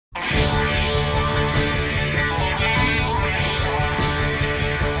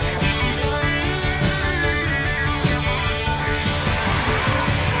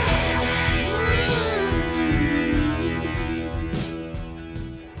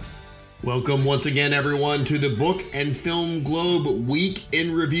Welcome once again, everyone, to the Book and Film Globe Week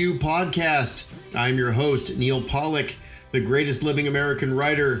in Review podcast. I'm your host, Neil Pollack, the greatest living American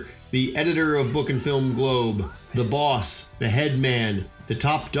writer, the editor of Book and Film Globe, the boss, the head man, the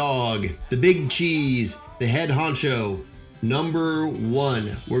top dog, the big cheese, the head honcho, number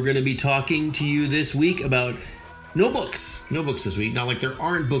one. We're going to be talking to you this week about no books this week. Not like there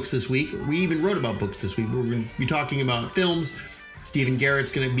aren't books this week. We even wrote about books this week. We're going to be talking about films. Stephen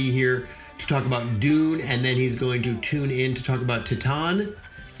Garrett's going to be here to talk about Dune, and then he's going to tune in to talk about Titane,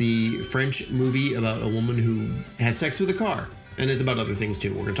 the French movie about a woman who has sex with a car. And it's about other things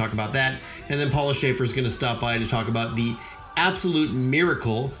too. We're going to talk about that. And then Paula Schaefer is going to stop by to talk about the absolute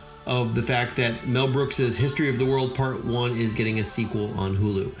miracle of the fact that Mel Brooks' History of the World Part 1 is getting a sequel on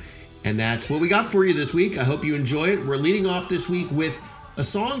Hulu. And that's what we got for you this week. I hope you enjoy it. We're leading off this week with a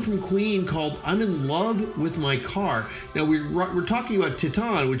song from Queen called I'm in Love with My Car. Now, we're talking about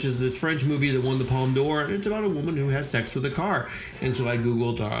Titane, which is this French movie that won the Palme d'Or, and it's about a woman who has sex with a car. And so I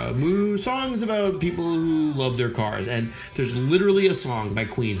Googled songs about people who love their cars, and there's literally a song by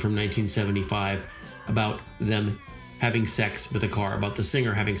Queen from 1975 about them having sex with a car, about the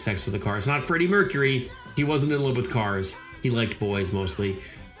singer having sex with a car. It's not Freddie Mercury. He wasn't in love with cars. He liked boys mostly.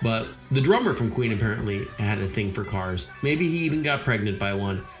 But the drummer from Queen apparently had a thing for cars. Maybe he even got pregnant by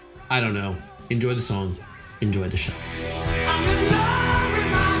one. I don't know. Enjoy the song. Enjoy the show. I'm in love with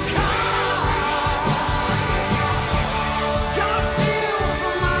my car. Got a feel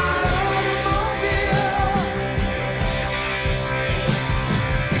for my automobile.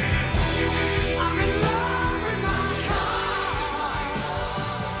 I'm in love with my car.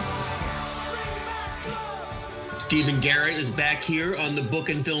 Stephen Garrett is back here on the Book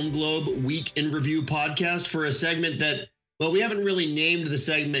and Film Globe Week in Review podcast for a segment that, well, we haven't really named the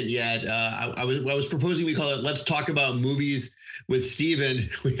segment yet. I was proposing we call it Let's Talk About Movies with Stephen.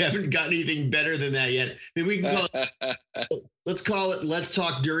 We haven't got anything better than that yet. Maybe we can call it, let's call it Let's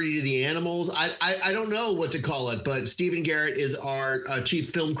Talk Dirty to the Animals. I don't know what to call it, but Stephen Garrett is our chief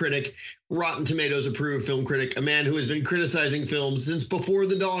film critic, Rotten Tomatoes approved film critic, a man who has been criticizing films since before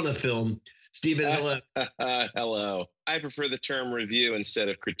the dawn of film. Stephen, hello. Hello. I prefer the term review instead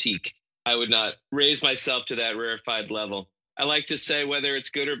of critique. I would not raise myself to that rarefied level. I like to say whether it's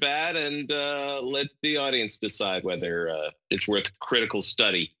good or bad and let the audience decide whether it's worth critical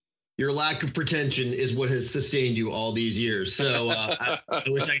study. Your lack of pretension is what has sustained you all these years. So I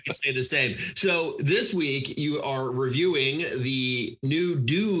wish I could say the same. So this week you are reviewing the new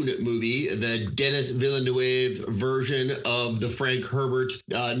Dune movie, the Denis Villeneuve version of the Frank Herbert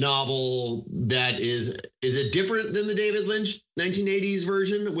novel that is it different than the David Lynch 1980s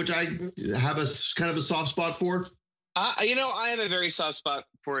version, which I have a kind of a soft spot for? I have a very soft spot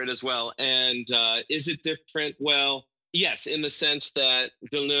for it as well. And is it different? Well, yes, in the sense that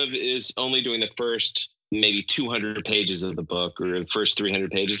Villeneuve is only doing the first maybe 200 pages of the book or the first 300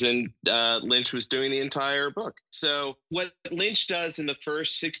 pages, and Lynch was doing the entire book. So what Lynch does in the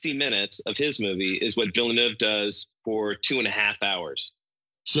first 60 minutes of his movie is what Villeneuve does for 2.5 hours.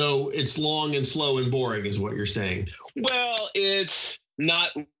 So it's long and slow and boring is what you're saying. Well, it's not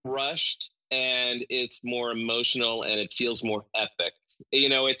rushed, and it's more emotional, and it feels more epic. You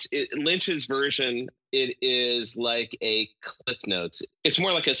know, Lynch's version, it is like a Cliff Notes. It's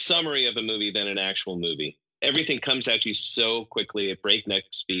more like a summary of a movie than an actual movie. Everything comes at you so quickly at breakneck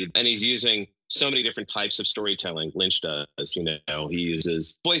speed, and he's using so many different types of storytelling. Lynch does, he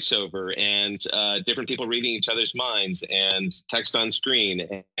uses voiceover and different people reading each other's minds and text on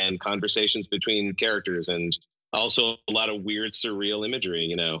screen and conversations between characters and also a lot of weird, surreal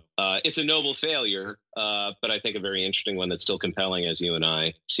imagery, It's a noble failure, but I think a very interesting one that's still compelling, as you and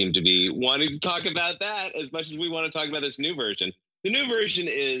I seem to be wanting to talk about that as much as we want to talk about this new version. The new version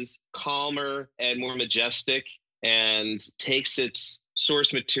is calmer and more majestic and takes its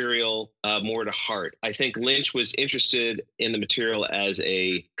source material more to heart. I think Lynch was interested in the material as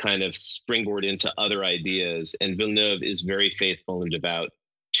a kind of springboard into other ideas, and Villeneuve is very faithful and devout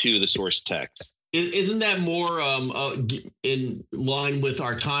to the source text. Isn't that more in line with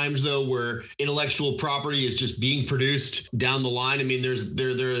our times, though, where intellectual property is just being produced down the line? I mean, there is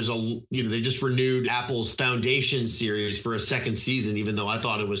they just renewed Apple's Foundation series for a second season, even though I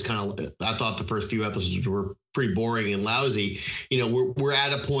thought the first few episodes were pretty boring and lousy. We're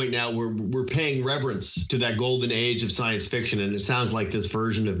at a point now where we're paying reverence to that golden age of science fiction, and it sounds like this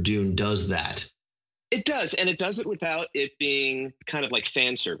version of Dune does that. It does, and it does it without it being kind of like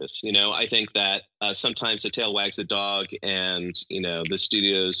fan service. I think that sometimes the tail wags the dog, and the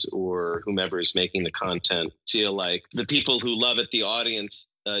studios or whomever is making the content feel like the people who love it, the audience,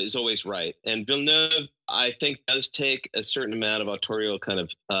 is always right. And Villeneuve, I think does take a certain amount of autorial kind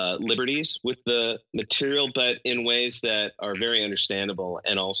of liberties with the material, but in ways that are very understandable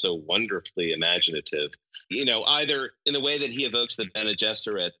and also wonderfully imaginative. Either in the way that he evokes the Bene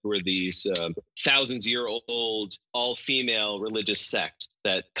Gesserit, who are these thousands-year-old, all-female religious sect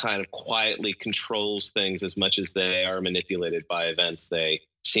that kind of quietly controls things as much as they are manipulated by events. They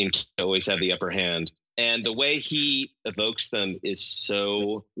seem to always have the upper hand. And the way he evokes them is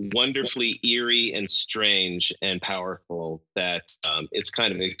so wonderfully eerie and strange and powerful that it's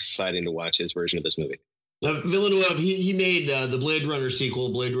kind of exciting to watch his version of this movie. Villeneuve, he made the Blade Runner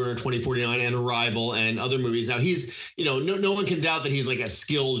sequel, Blade Runner 2049, and Arrival, and other movies. Now he's, no one can doubt that he's like a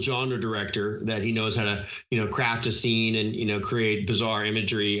skilled genre director, that he knows how to, craft a scene and, create bizarre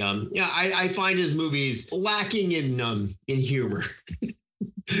imagery. I find his movies lacking in humor.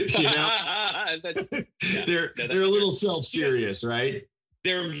 They're a little self-serious, right?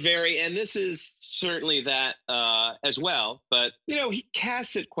 They're very, and this is certainly that as well. But he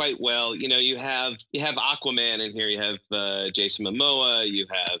casts it quite well. You have Aquaman in here. You have Jason Momoa. You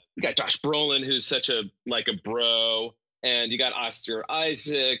got Josh Brolin, who's such a bro, and you got Oscar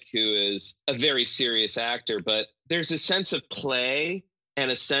Isaac, who is a very serious actor. But there's a sense of play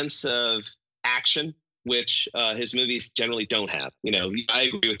and a sense of action, which his movies generally don't have. I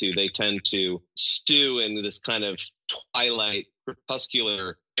agree with you. They tend to stew in this kind of twilight,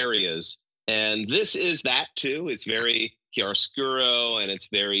 crepuscular areas. And this is that too. It's very chiaroscuro and it's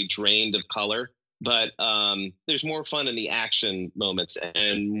very drained of color. But there's more fun in the action moments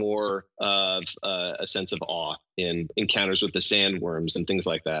and more of a sense of awe in encounters with the sandworms and things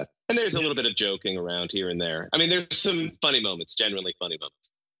like that. And there's a little bit of joking around here and there. I mean, there's some funny moments, genuinely funny moments.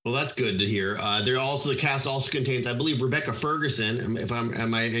 Well, that's good to hear. The cast also contains, I believe, Rebecca Ferguson.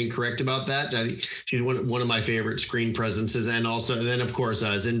 Am I incorrect about that? I think she's one of my favorite screen presences, and then of course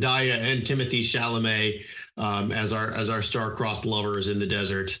Zendaya and Timothée Chalamet as our star-crossed lovers in the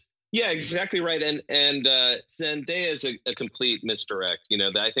desert. Yeah, exactly right. And Zendaya is a complete misdirect.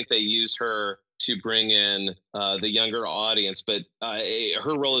 I think they use her to bring in the younger audience, but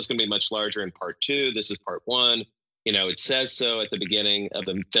her role is going to be much larger in part 2. This is part 1. It says so at the beginning of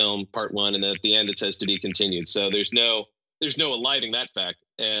the film, part 1, and then at the end it says to be continued. So there's no eliding that fact.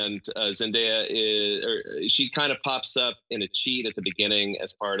 And Zendaya she kind of pops up in a cheat at the beginning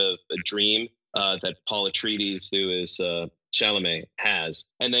as part of a dream that Paul Atreides, who is Chalamet, has,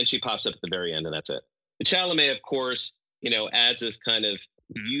 and then she pops up at the very end, and that's it. But Chalamet, of course, adds this kind of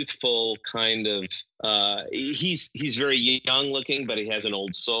youthful kind of he's very young looking, but he has an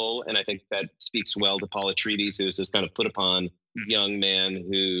old soul, and I think that speaks well to Paul Atreides, who's this kind of put upon young man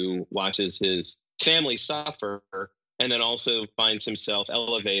who watches his family suffer and then also finds himself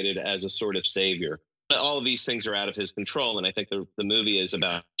elevated as a sort of savior. All of these things are out of his control, and I think the movie is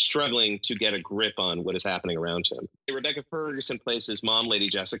about struggling to get a grip on what is happening around him. Rebecca Ferguson plays his mom, Lady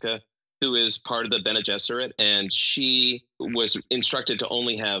Jessica, who is part of the Bene Gesserit, and she was instructed to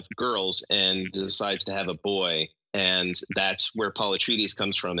only have girls and decides to have a boy. And that's where Paul Atreides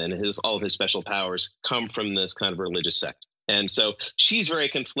comes from, and all of his special powers come from this kind of religious sect. And so she's very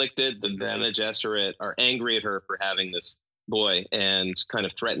conflicted. The Bene Gesserit are angry at her for having this boy and kind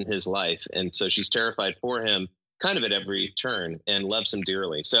of threaten his life. And so she's terrified for him kind of at every turn and loves him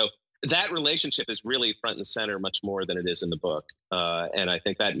dearly. So that relationship is really front and center much more than it is in the book. And I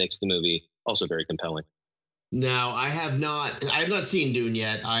think that makes the movie also very compelling. Now, I have not seen Dune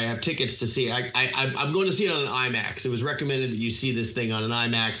yet. I have tickets to see. I'm going to see it on an IMAX. It was recommended that you see this thing on an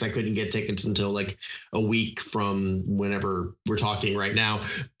IMAX. I couldn't get tickets until like a week from whenever we're talking right now.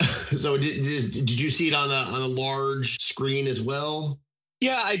 So did you see it on a large screen as well?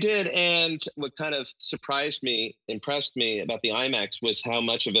 Yeah, I did. And what kind of impressed me about the IMAX was how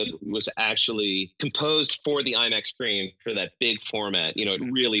much of it was actually composed for the IMAX screen, for that big format. It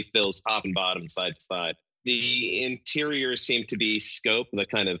really fills top and bottom, side to side. The interiors seem to be scope, the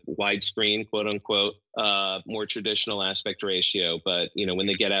kind of widescreen, quote unquote, more traditional aspect ratio. But, when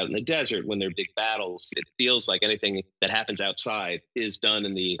they get out in the desert, when they're big battles, it feels like anything that happens outside is done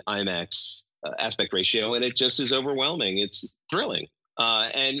in the IMAX aspect ratio. And it just is overwhelming. It's thrilling.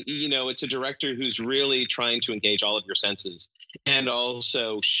 And it's a director who's really trying to engage all of your senses and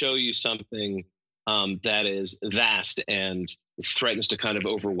also show you something that is vast and threatens to kind of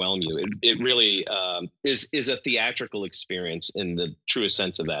overwhelm you. It really is a theatrical experience in the truest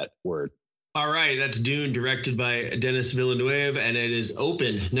sense of that word. All right, that's Dune, directed by Denis Villeneuve, and it is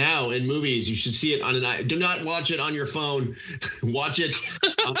open now in movies. You should see it do not watch it on your phone. Watch it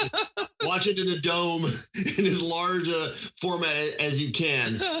Watch it in a dome in as large a format as you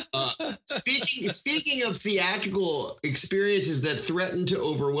can. Speaking of theatrical experiences that threaten to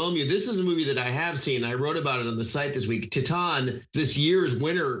overwhelm you, this is a movie that I have seen. I wrote about it on the site this week. Titan, this year's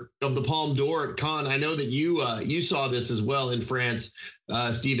winner of the Palme d'Or at Cannes. I know that you saw this as well in France,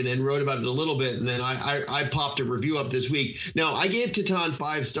 Stephen, and wrote about it a little bit. And then I popped a review up this week. Now, I gave Titan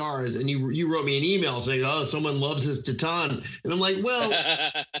 5 stars, and you wrote me an email saying, "Oh, someone loves his Titan," and I'm like,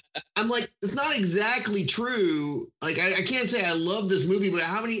 well. It's not exactly true. Like, I can't say I love this movie, but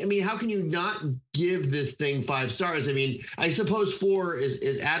how can you not give this thing 5 stars? I mean, I suppose 4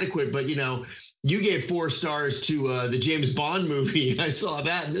 is adequate, but you gave 4 stars to the James Bond movie. I saw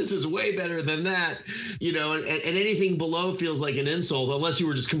that, and this is way better than that, and anything below feels like an insult, unless you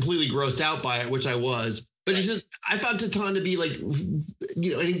were just completely grossed out by it, which I was. But it's just, I found Titan to be like,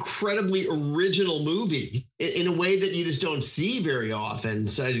 an incredibly original movie in a way that you just don't see very often.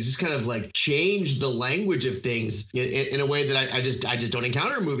 So it just kind of like changed the language of things in a way that I just don't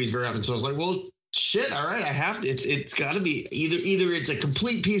encounter in movies very often. So I was like, well, shit, all right, I have to. It's got to be either it's a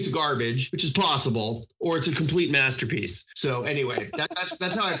complete piece of garbage, which is possible, or it's a complete masterpiece. So anyway,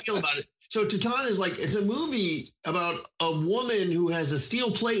 that's how I feel about it. So Titan is it's a movie about a woman who has a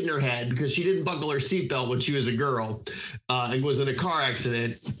steel plate in her head because she didn't buckle her seatbelt when she was a girl and was in a car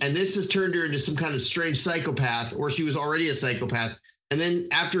accident. And this has turned her into some kind of strange psychopath, or she was already a psychopath. And then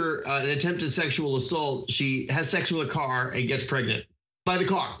after an attempted sexual assault, she has sex with a car and gets pregnant by the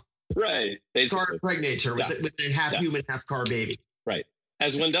car. Right. The car impregnates her with a half human, half car baby. Right.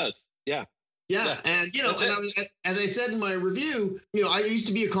 As one does. Yeah. Yeah. And, as I said in my review, I used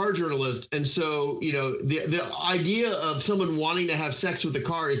to be a car journalist. And so, the idea of someone wanting to have sex with a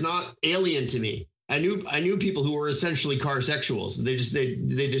car is not alien to me. I knew people who were essentially car sexuals.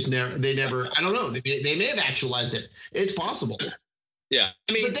 They never, I don't know. They may have actualized it. It's possible. Yeah.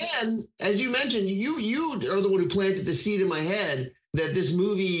 But then, as you mentioned, you are the one who planted the seed in my head that this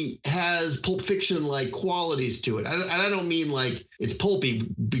movie has Pulp Fiction-like qualities to it. And I don't mean like it's pulpy,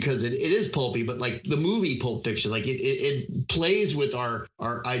 because it is pulpy, but like the movie Pulp Fiction, like it plays with our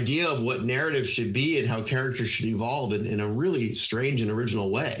idea of what narrative should be and how characters should evolve in a really strange and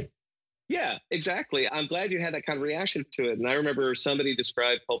original way. Yeah, exactly. I'm glad you had that kind of reaction to it. And I remember somebody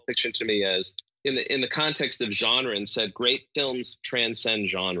described Pulp Fiction to me as, in the context of genre, and said, great films transcend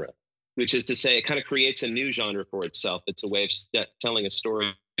genre. Which is to say, it kind of creates a new genre for itself. It's a way of telling a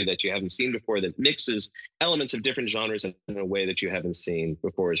story that you haven't seen before, that mixes elements of different genres in a way that you haven't seen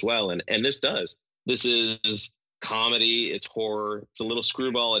before as well. And this does. This is comedy. It's horror. It's a little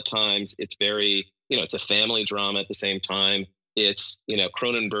screwball at times. It's very, it's a family drama at the same time. It's,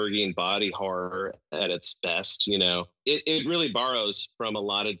 Cronenbergian body horror at its best. It really borrows from a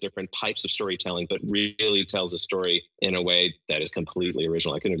lot of different types of storytelling, but really tells a story in a way that is completely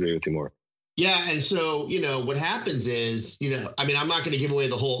original. I couldn't agree with you more. Yeah. And so, what happens is, I'm not going to give away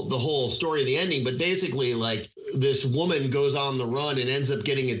the whole story of the ending, but basically, like, this woman goes on the run and ends up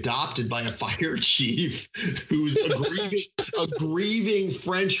getting adopted by a fire chief who's a grieving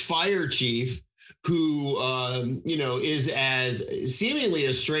French fire chief who, is as seemingly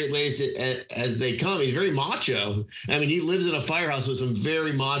as straight-laced as they come. He's very macho. I mean, he lives in a firehouse with some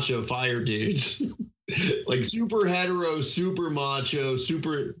very macho fire dudes. Like super hetero, super macho,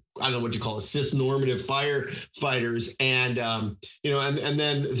 super, I don't know what you call it, cis-normative firefighters. And, and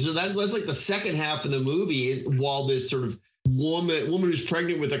then, so that's like the second half of the movie, while this sort of woman who's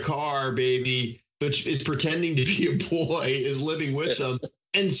pregnant with a car baby, which is pretending to be a boy, is living with them.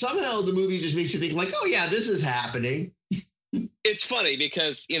 And somehow the movie just makes you think like, oh yeah, this is happening. It's funny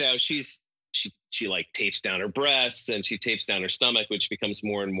because, she like tapes down her breasts and she tapes down her stomach, which becomes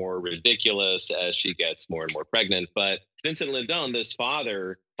more and more ridiculous as she gets more and more pregnant. But Vincent Lindon, this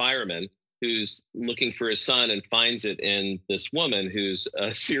father fireman who's looking for his son and finds it in this woman who's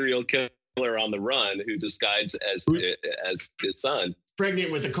a serial killer on the run, who disguises as his son.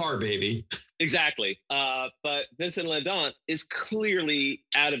 Pregnant with a car baby. Exactly. But Vincent Lindon is clearly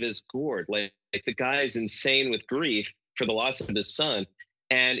out of his gourd. Like the guy is insane with grief for the loss of his son.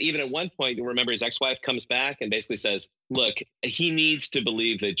 And even at one point, you remember his ex-wife comes back and basically says, look, he needs to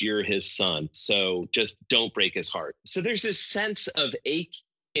believe that you're his son. So just don't break his heart. So there's this sense of aching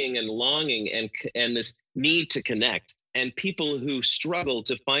and longing and this need to connect, and people who struggle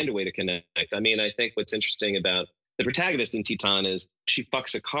to find a way to connect. I mean, I think what's interesting about the protagonist in Titan is she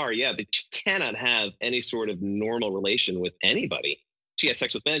fucks a car. Yeah, but she cannot have any sort of normal relation with anybody. She has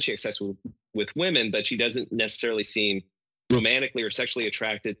sex with men. She has sex with women, but she doesn't necessarily seem romantically or sexually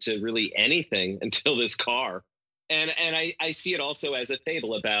attracted to really anything until this car. And I see it also as a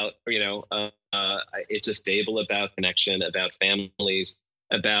fable about, it's a fable about connection, about families,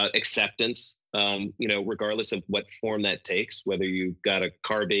 about acceptance, regardless of what form that takes, whether you've got a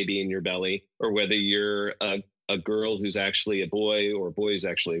car baby in your belly or whether you're a girl who's actually a boy or a boy who's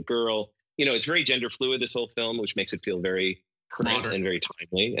actually a girl. It's very gender fluid, this whole film, which makes it feel very current and very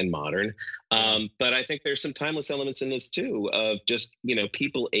timely and modern. But I think there's some timeless elements in this too, of just,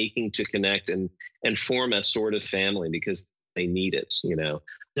 people aching to connect and form a sort of family because they need it, Now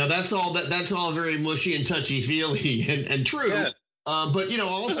that's all very mushy and touchy feely and true. Yeah. But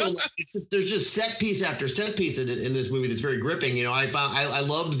also there's just set piece after set piece in this movie that's very gripping. I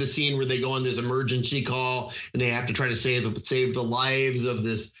loved the scene where they go on this emergency call and they have to try to save the lives of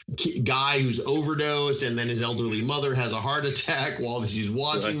this guy who's overdosed, and then his elderly mother has a heart attack while she's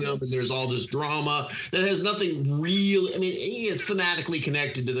watching them, and there's all this drama that has nothing real. I mean, it's thematically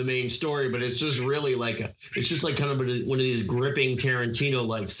connected to the main story, but it's just really it's just like kind of one of these gripping Tarantino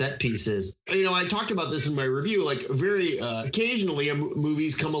like set pieces. I talked about this in my review, like very occasionally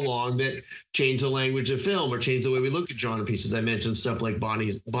movies come along that change the language of film or change the way we look at genre pieces. I mentioned stuff like Bonnie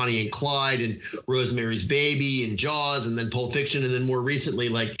and Clyde and Rosemary's Baby and Jaws, and then Pulp Fiction, and then more recently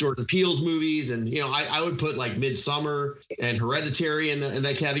like Jordan Peele's movies. And I would put like Midsommar and Hereditary in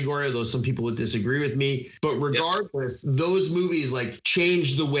that category, although some people would disagree with me. But regardless, those movies like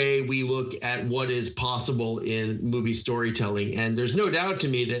change the way we look at what is possible in movie storytelling. And there's no doubt to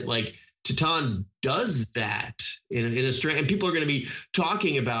me that like Titane does that in a straight, and people are going to be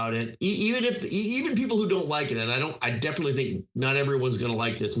talking about it, even people who don't like it. And I definitely think not everyone's going to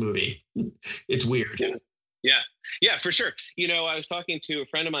like this movie. It's weird. Yeah, for sure. I was talking to a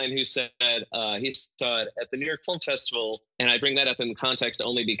friend of mine who said he saw it at the New York Film Festival, and I bring that up in context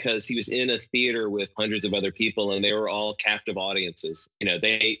only because he was in a theater with hundreds of other people, and they were all captive audiences.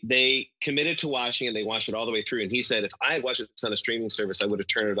 They committed to watching it, and they watched it all the way through. And he said, if I had watched this on a streaming service, I would have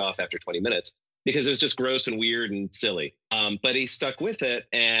turned it off after 20 minutes because it was just gross and weird and silly. But he stuck with it,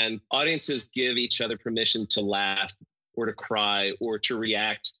 and audiences give each other permission to laugh or to cry or to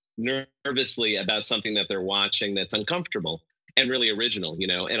react nervously about something that they're watching that's uncomfortable and really original,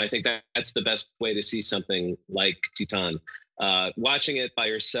 and I think that's the best way to see something like Titane. Watching it by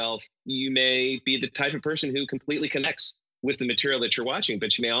yourself, you may be the type of person who completely connects with the material that you're watching,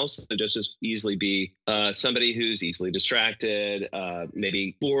 but you may also just as easily be somebody who's easily distracted,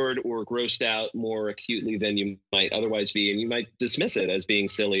 maybe bored or grossed out more acutely than you might otherwise be, and you might dismiss it as being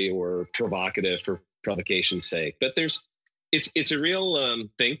silly or provocative for provocation's sake. But it's a real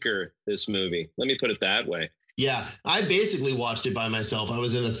thinker, this movie. Let me put it that way. Yeah, I basically watched it by myself. I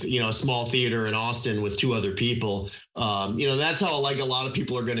was in a small theater in Austin with two other people. That's how like a lot of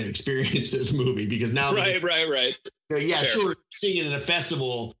people are going to experience this movie, because now right. Yeah, fair. Sure. Seeing it at a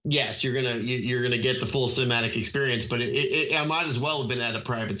festival, yes, you're gonna get the full cinematic experience, but it might as well have been at a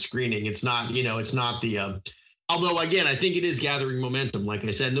private screening. It's not, it's not the. Although, again, I think it is gathering momentum, like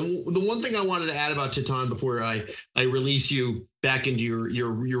I said. And the one thing I wanted to add about Titane before I release you back into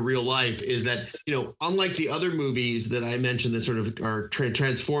your real life is that, unlike the other movies that I mentioned that sort of are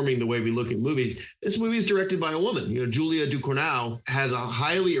transforming the way we look at movies, this movie is directed by a woman. Julia Ducournau has a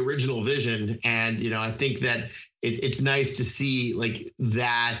highly original vision. And, I think that it's nice to see like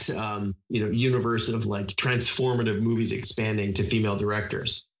that, universe of like transformative movies expanding to female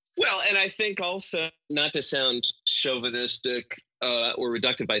directors. Well, and I think also, not to sound chauvinistic or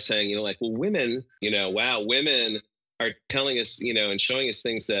reductive by saying, women, women are telling us, and showing us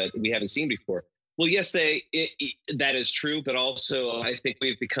things that we haven't seen before. Well, yes, that is true. But also, I think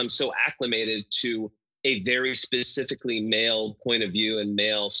we've become so acclimated to a very specifically male point of view and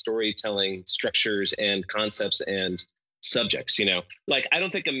male storytelling structures and concepts and subjects. Like, I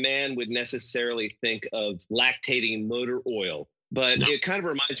don't think a man would necessarily think of lactating motor oil. But no. It kind of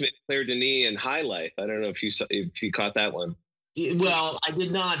reminds me of Claire Denis in High Life. I don't know if you caught that one. Well, I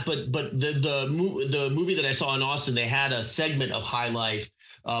did not, but the movie that I saw in Austin, they had a segment of High Life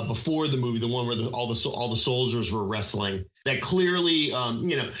before the movie, the one where all the soldiers were wrestling. That clearly,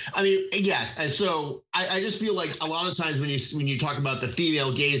 yes. And so I just feel like a lot of times when you talk about the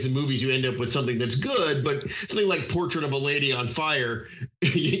female gaze in movies, you end up with something that's good, but something like Portrait of a Lady on Fire,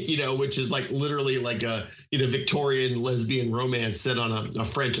 which is like literally like a Victorian lesbian romance set on a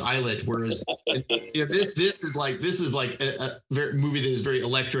French islet. Whereas this is like a movie that is very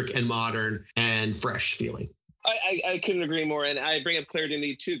electric and modern and fresh feeling. I couldn't agree more. And I bring up Claire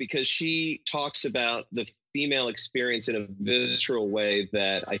Denis, too, because she talks about the female experience in a visceral way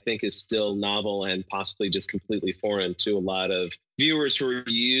that I think is still novel and possibly just completely foreign to a lot of viewers who are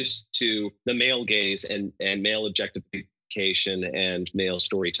used to the male gaze and male objectification and male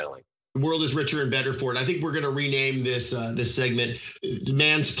storytelling. The world is richer and better for it. I think we're going to rename this segment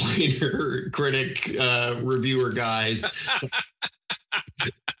Mansplainer Critic Reviewer Guys.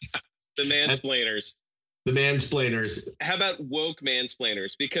 The mansplainers. The mansplainers. How about woke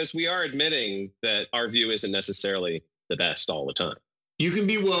mansplainers? Because we are admitting that our view isn't necessarily the best all the time. You can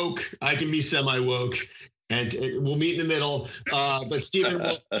be woke. I can be semi-woke. And we'll meet in the middle. But Stephen,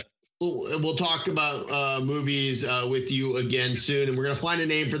 we'll talk about movies with you again soon. And we're going to find a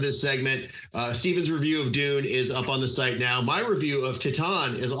name for this segment. Stephen's review of Dune is up on the site now. My review of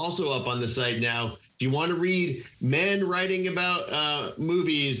Titan is also up on the site now. If you want to read men writing about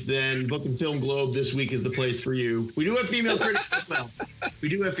movies, then Book and Film Globe this week is the place for you. We do have female critics as well.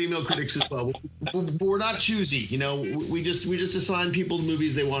 We're not choosy. You know, we just assign people the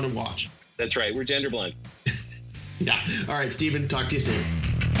movies they want to watch. That's right. We're gender blind. Yeah. All right, Stephen, talk to you soon.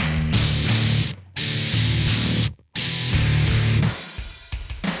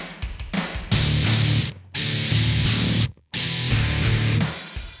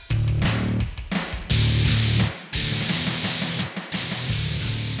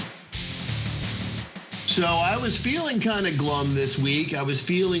 So I was feeling kind of glum this week. I was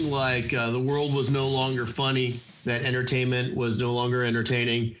feeling like the world was no longer funny, that entertainment was no longer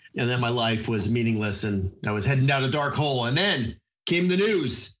entertaining, and that my life was meaningless, and I was heading down a dark hole. And then came the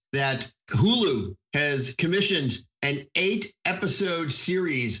news that Hulu has commissioned an 8-episode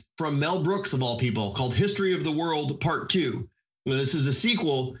series from Mel Brooks, of all people, called History of the World Part 2. Now, this is a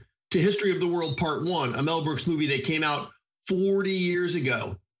sequel to History of the World Part 1, a Mel Brooks movie that came out 40 years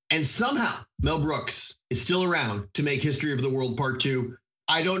ago. And somehow Mel Brooks is still around to make History of the World Part 2.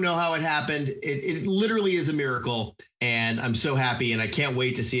 I don't know how it happened. It literally is a miracle, and I'm so happy, and I can't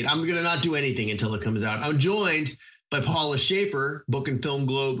wait to see it. I'm going to not do anything until it comes out. I'm joined by Paula Schaefer, Book and Film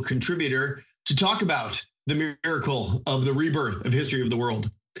Globe contributor, to talk about the miracle of the rebirth of History of the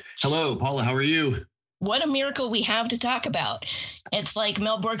World. Hello, Paula. How are you? What a miracle we have to talk about. It's like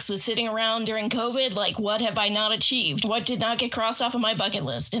Mel Brooks was sitting around during COVID, like, what have I not achieved? What did not get crossed off of my bucket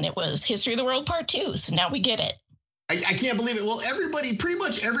list? And it was History of the World Part 2. So now we get it. I can't believe it. Well, pretty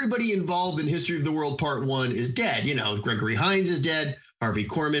much everybody involved in History of the World Part 1 is dead. You know, Gregory Hines is dead. Harvey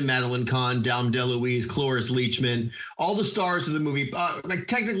Korman, Madeline Kahn, Dom DeLuise, Cloris Leachman, all the stars of the movie.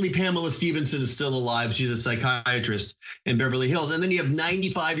 Technically, Pamela Stevenson is still alive. She's a psychiatrist in Beverly Hills. And then you have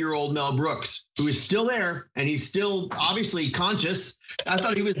 95-year-old Mel Brooks, who is still there, and he's still obviously conscious. I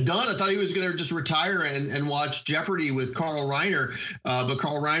thought he was done. I thought he was going to just retire and watch Jeopardy with Carl Reiner. But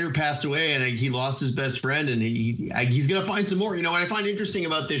Carl Reiner passed away, and he lost his best friend, and he's going to find some more. You know, what I find interesting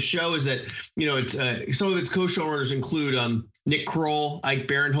about this show is that, you know, it's some of its co-showrunners include Nick Kroll, Ike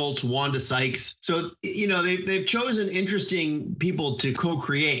Barinholtz, Wanda Sykes. So, you know, they've chosen interesting people to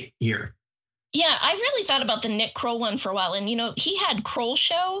co-create here. Yeah, I really thought about the Nick Kroll one for a while. And, you know, he had Kroll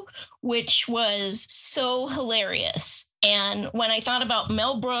Show, which was so hilarious. And when I thought about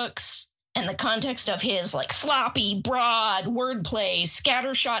Mel Brooks and the context of his like sloppy, broad wordplay,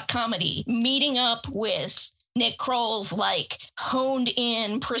 scattershot comedy, meeting up with Nick Kroll's like honed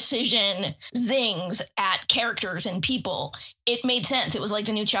in precision zings at characters and people, it made sense. It was like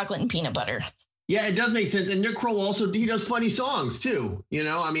the new chocolate and peanut butter. Yeah, it does make sense. And Nick Kroll also, he does funny songs too. You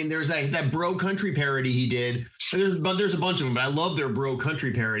know, I mean, there's that bro country parody he did. There's a bunch of them, but I love their bro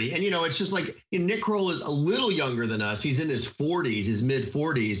country parody. And, you know, it's just like, you know, Nick Kroll is a little younger than us. He's in his 40s, his mid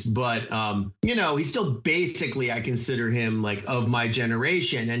 40s. But, you know, he's still basically, I consider him like of my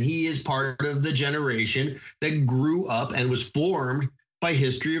generation. And he is part of the generation that grew up and was formed by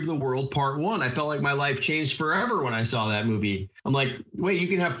History of the World Part 1. I felt like my life changed forever when I saw that movie. I'm like, wait, you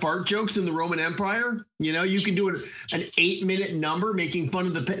can have fart jokes in the Roman Empire? You know, you can do an 8-minute number making fun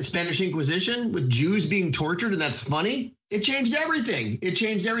of the Spanish Inquisition with Jews being tortured, and that's funny? It changed everything. And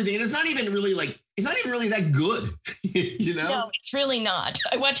it's not even really that good, you know? No, it's really not.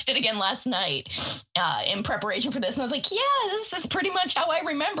 I watched it again last night in preparation for this, and I was like, yeah, this is pretty much how I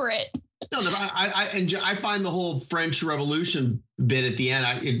remember it. No, I find the whole French Revolution bit at the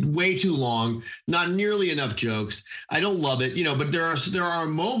end way too long, not nearly enough jokes. I don't love it, you know, but there are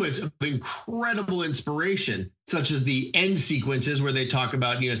moments of incredible inspiration, such as the end sequences where they talk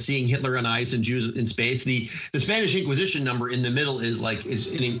about, you know, seeing Hitler on ice and Jews in space. The Spanish Inquisition number in the middle is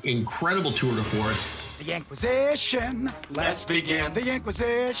an incredible tour de force. The Inquisition, let's begin. The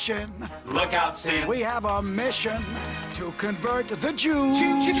Inquisition, look out, Sin. We have a mission to convert the Jews.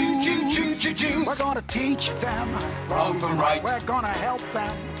 Jew. We're gonna teach them wrong from right. We're gonna help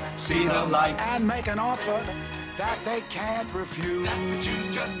them see the light and make an offer that they can't refuse. That the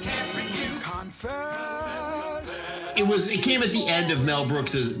Jews just can't refuse. Confess. It came at the end of Mel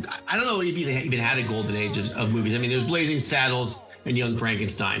Brooks's. I don't know if he even had a golden age of movies. I mean, there's Blazing Saddles and Young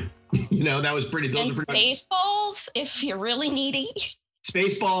Frankenstein. You know, that was pretty. Those and Spaceballs, if you're really needy.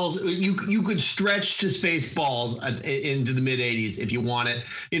 Spaceballs, you could stretch to Spaceballs into the mid 80s if you want it,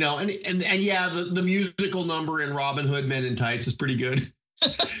 and yeah, the musical number in Robin Hood Men in Tights is pretty good.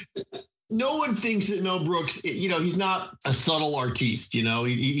 No one thinks that Mel Brooks, he's not a subtle artiste,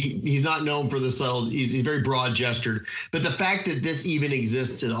 he's not known for the subtle, he's very broad gestured. But the fact that this even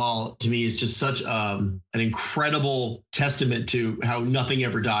exists at all, to me, is just such an incredible testament to how nothing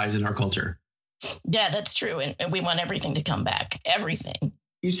ever dies in our culture. Yeah, that's true. And we want everything to come back. Everything.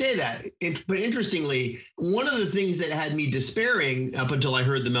 You say that, but interestingly, one of the things that had me despairing up until I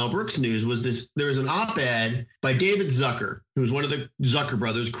heard the Mel Brooks news was there was an op-ed by David Zucker, who's one of the Zucker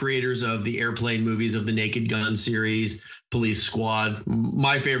brothers, creators of the Airplane movies, of the Naked Gun series, Police Squad,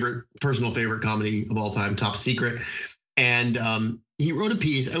 my personal favorite comedy of all time, Top Secret. And he wrote a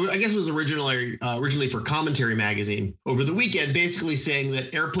piece, I guess it was originally for Commentary magazine over the weekend, basically saying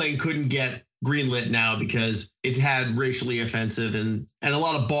that Airplane couldn't get greenlit now because it's had racially offensive and a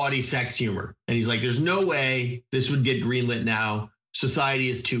lot of bawdy sex humor. And he's like, there's no way this would get greenlit now. Society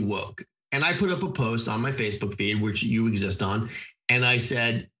is too woke. And I put up a post on my Facebook feed, which you exist on. And I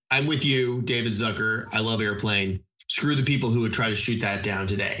said, I'm with you, David Zucker. I love Airplane. Screw the people who would try to shoot that down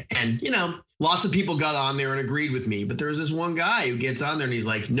today. And, lots of people got on there and agreed with me. But there was this one guy who gets on there and he's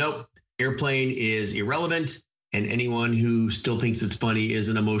like, nope, Airplane is irrelevant. And anyone who still thinks it's funny is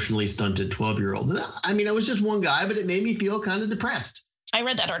an emotionally stunted 12-year-old. I mean, I was just one guy, but it made me feel kind of depressed. I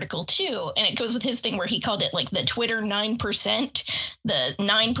read that article too, and it goes with his thing where he called it like the Twitter 9%, the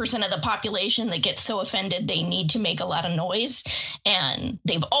 9% of the population that gets so offended they need to make a lot of noise. And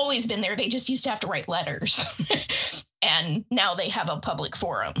they've always been there. They just used to have to write letters. And now they have a public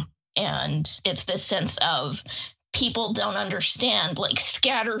forum. And it's this sense of people don't understand, like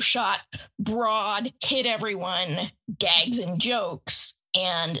scattershot, broad, hit everyone, gags and jokes.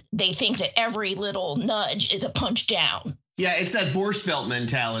 And they think that every little nudge is a punch down. Yeah, it's that Borscht Belt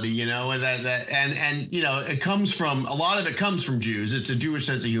mentality, and it comes from, a lot of it comes from Jews. It's a Jewish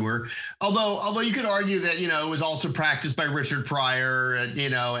sense of humor. Although you could argue that, it was also practiced by Richard Pryor, and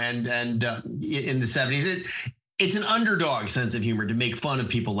in the 70s. It's an underdog sense of humor to make fun of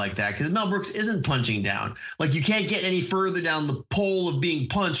people like that, because Mel Brooks isn't punching down. Like, you can't get any further down the pole of being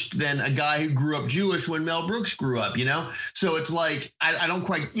punched than a guy who grew up Jewish when Mel Brooks grew up, So it's like, I don't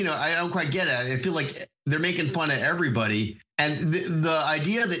quite get it. I feel like they're making fun of everybody. And the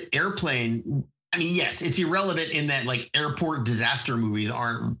idea that Airplane, I mean, yes, it's irrelevant in that, like, airport disaster movies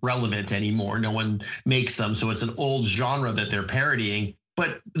aren't relevant anymore. No one makes them. So it's an old genre that they're parodying.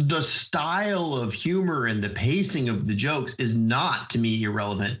 But the style of humor and the pacing of the jokes is not, to me,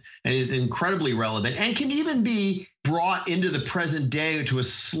 irrelevant, and is incredibly relevant, and can even be brought into the present day to a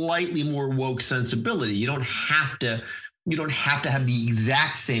slightly more woke sensibility. You don't have to have the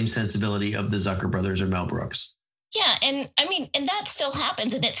exact same sensibility of the Zucker brothers or Mel Brooks. Yeah, and I mean, and that still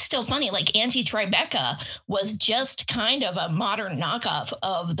happens, and it's still funny. Like, Anti-Tribeca was just kind of a modern knockoff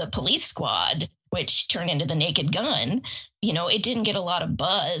of the Police Squad, which turned into the Naked Gun. It didn't get a lot of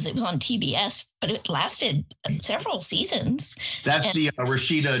buzz. It was on TBS, but it lasted several seasons. That's the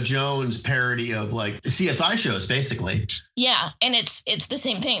Rashida Jones parody of, like, CSI shows, basically. Yeah, and it's the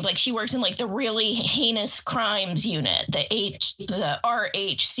same thing. Like, she works in, like, the really heinous crimes unit, the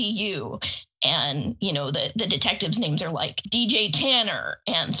RHCU. And, the detectives' names are like DJ Tanner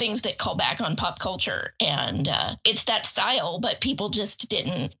and things that call back on pop culture. And it's that style, but people just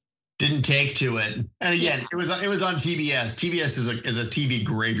didn't take to it. And again, it was on TBS. TBS is a TV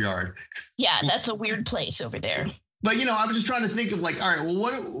graveyard. Yeah, that's a weird place over there. But, I was just trying to think of, like, all right, well,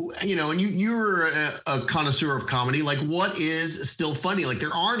 what, and you were a connoisseur of comedy. Like, what is still funny? Like,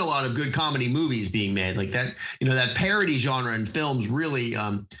 there aren't a lot of good comedy movies being made like that. That parody genre in films really,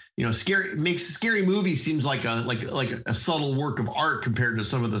 makes scary movies seems like a subtle work of art compared to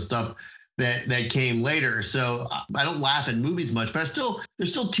some of the stuff that came later. So I don't laugh at movies much, but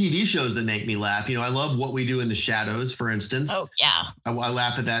there's still TV shows that make me laugh. I love What We Do in the Shadows, for instance. Oh, yeah. I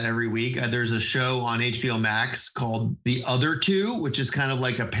laugh at that every week. There's a show on HBO Max called The Other Two, which is kind of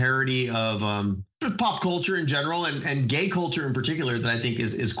like a parody of pop culture in general and gay culture in particular that I think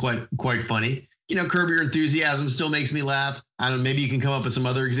is quite funny. Curb Your Enthusiasm still makes me laugh. I don't know, maybe you can come up with some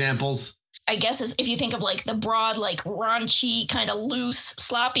other examples. I guess if you think of, like, the broad, like, raunchy, kind of loose,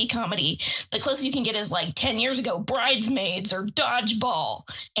 sloppy comedy, the closest you can get is, like, 10 years ago, Bridesmaids or Dodgeball.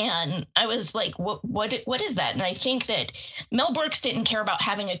 And I was like, what is that? And I think that Mel Brooks didn't care about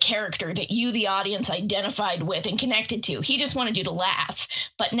having a character that you, the audience, identified with and connected to. He just wanted you to laugh.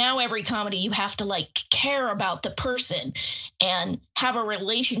 But now every comedy, you have to, like, care about the person and have a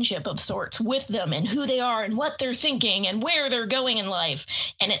relationship of sorts with them and who they are and what they're thinking and where they're going in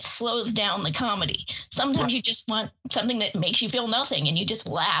life. And it slows down on the comedy. Sometimes you just want something that makes you feel nothing and you just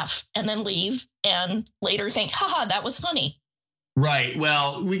laugh and then leave and later think, haha, that was funny. Right.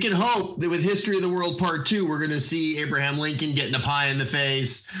 Well, we can hope that with History of the World Part 2, we're going to see Abraham Lincoln getting a pie in the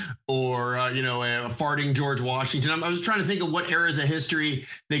face or, a farting George Washington. I was trying to think of what eras of history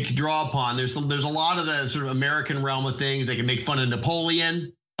they could draw upon. There's a lot of the sort of American realm of things. They can make fun of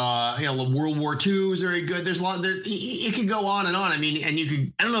Napoleon. World War II is very good. There's a lot there. It could go on and on. I mean, and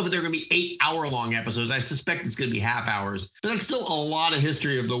I don't know if they're going to be 8-hour long episodes. I suspect it's going to be half hours, but that's still a lot of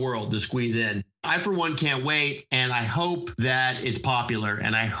history of the world to squeeze in. I, for one, can't wait. And I hope that it's popular,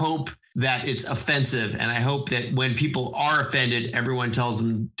 and I hope that it's offensive. And I hope that when people are offended, everyone tells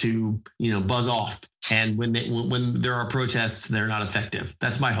them to, buzz off. And when there are protests, they're not effective.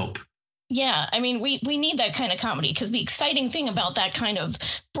 That's my hope. Yeah, I mean, we need that kind of comedy because the exciting thing about that kind of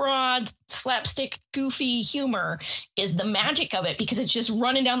broad, slapstick, goofy humor is the magic of it, because it's just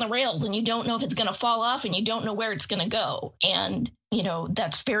running down the rails and you don't know if it's going to fall off and you don't know where it's going to go. And,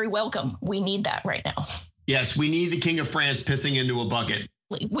 that's very welcome. We need that right now. Yes, we need the King of France pissing into a bucket.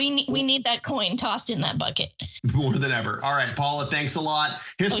 We need that coin tossed in that bucket. More than ever. All right, Paula, thanks a lot.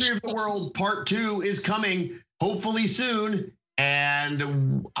 History of the World Part 2 is coming, hopefully soon.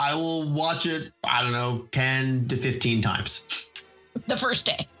 And I will watch it, 10 to 15 times. The first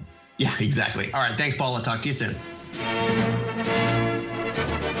day. Yeah, exactly. All right. Thanks, Paula. Talk to you soon.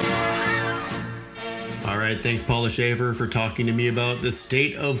 All right. Thanks, Paula Schaefer, for talking to me about the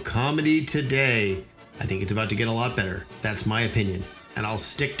state of comedy today. I think it's about to get a lot better. That's my opinion, and I'll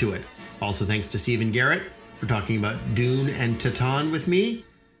stick to it. Also, thanks to Stephen Garrett for talking about Dune and Titan with me.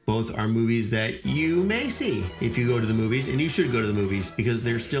 Both are movies that you may see if you go to the movies, and you should go to the movies because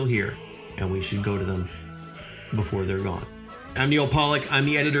they're still here, and we should go to them before they're gone. I'm Neil Pollack. I'm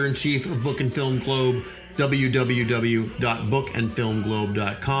the editor-in-chief of Book and Film Globe,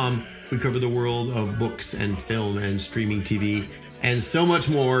 www.bookandfilmglobe.com. We cover the world of books and film and streaming TV and so much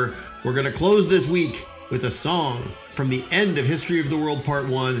more. We're going to close this week with a song from the end of History of the World Part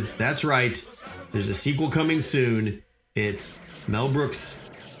 1. That's right. There's a sequel coming soon. It's Mel Brooks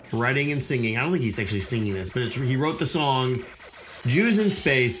writing and singing. I don't think he's actually singing this, but he wrote the song Jews in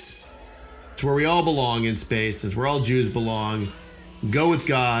Space. It's where we all belong in space. It's where all Jews belong. Go with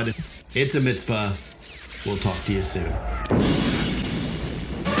God. It's a mitzvah. We'll talk to you soon.